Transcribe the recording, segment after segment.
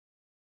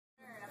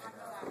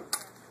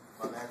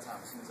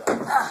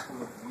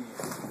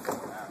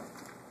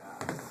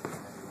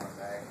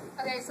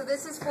Okay, so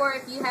this is for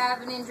if you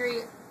have an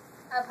injury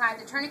up high.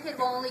 The tourniquet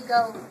will only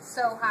go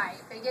so high.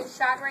 If they get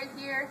shot right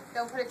here,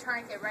 they'll put a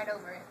tourniquet right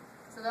over it.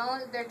 So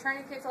their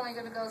tourniquet's only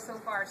going to go so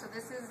far. So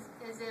this is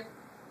if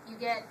you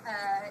get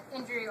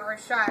injury or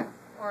a shot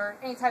or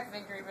any type of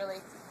injury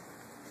really,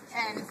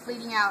 and it's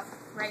bleeding out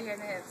right here in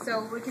the hip.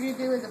 So what you're going to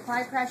do is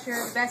apply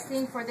pressure. The best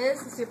thing for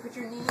this is to put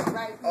your knee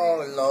right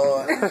in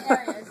Lord. the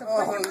area. So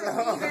put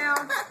your knee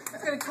down.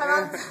 It's going to cut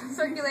off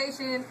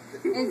circulation.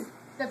 Is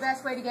the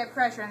best way to get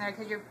pressure in there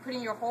because you're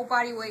putting your whole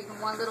body weight in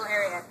one little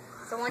area.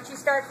 So once you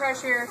start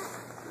pressure,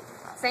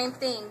 same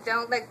thing.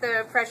 Don't let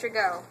the pressure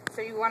go.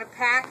 So you want to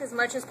pack as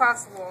much as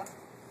possible.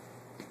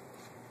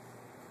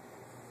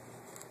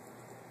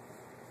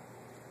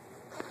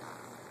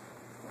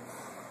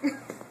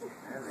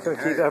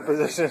 Couldn't keep that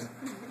position.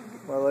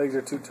 My legs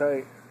are too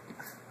tight.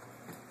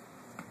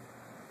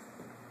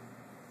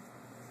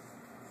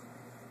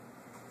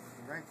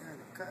 Right there in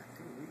the cut,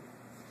 too.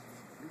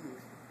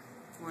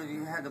 Well,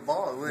 you had the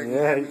ball.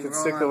 Yeah, you could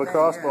stick the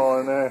lacrosse ball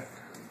in there.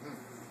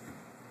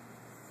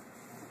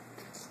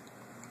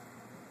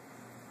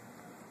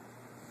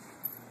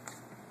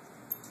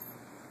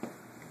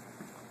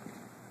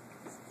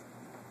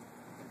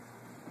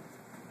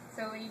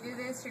 So when you do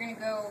this, you're going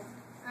to go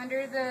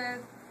under the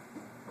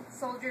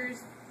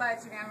soldier's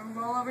butts. You're going to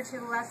roll over to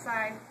the left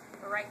side,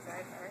 or right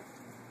side, sorry.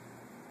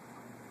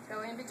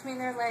 Go in between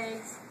their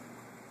legs.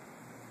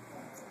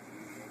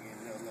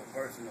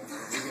 You're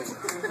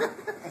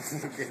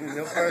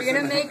going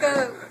to make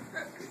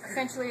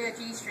essentially a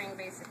G-string,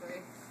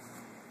 basically.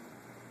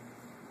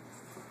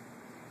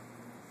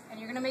 And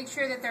you're going to make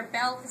sure that their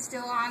belt is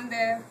still on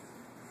their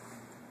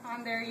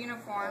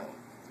uniform.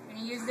 You're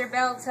going to use their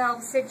belt to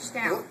help cinch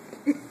down.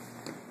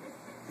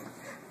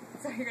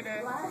 So you're going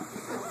to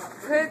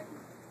put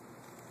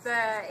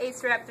the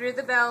A-strap through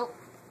the belt,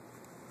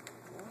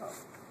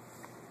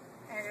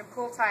 and you're going to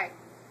pull tight.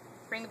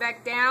 Bring it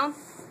back down.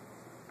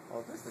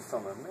 Oh, this is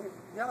something amazing.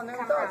 Y'all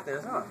never thought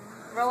this, huh?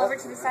 Roll over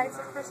to the side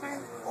for the first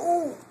time.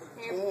 Oh!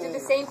 Do the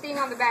same thing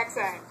on the back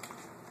side.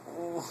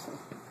 Oh.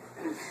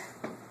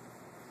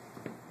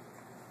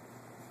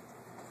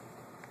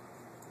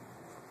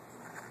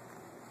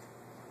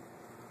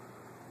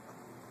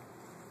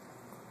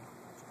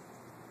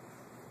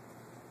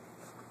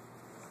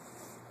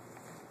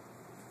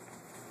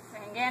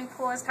 And again,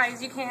 pull as tight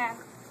as you can.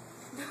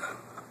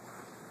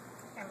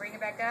 And bring it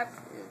back up.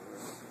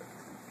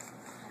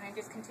 And then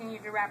just continue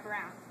to wrap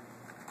around.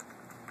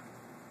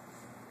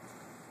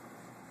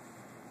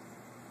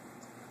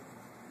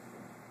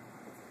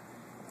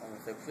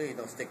 So please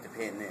don't stick the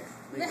pin there.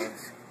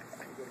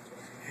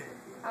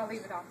 I'll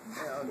leave it off.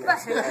 Yeah,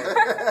 okay.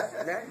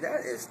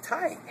 that is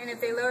tight. And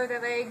if they lower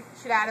their leg, you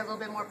should add a little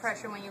bit more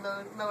pressure when you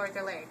lower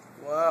their leg.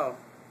 Wow.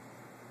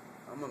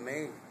 I'm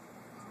amazed.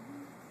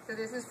 So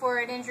this is for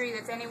an injury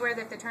that's anywhere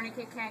that the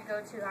tourniquet can't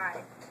go too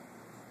high.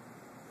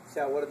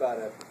 So what about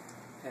a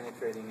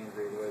penetrating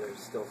injury where there's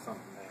still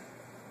something there?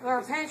 Or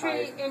a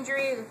penetrating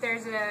injury, if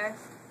there's a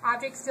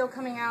object still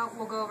coming out,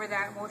 we'll go over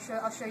that.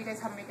 I'll show you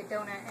guys how to make a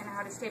donut and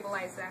how to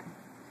stabilize that.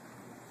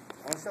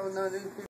 I'm showing none of these people.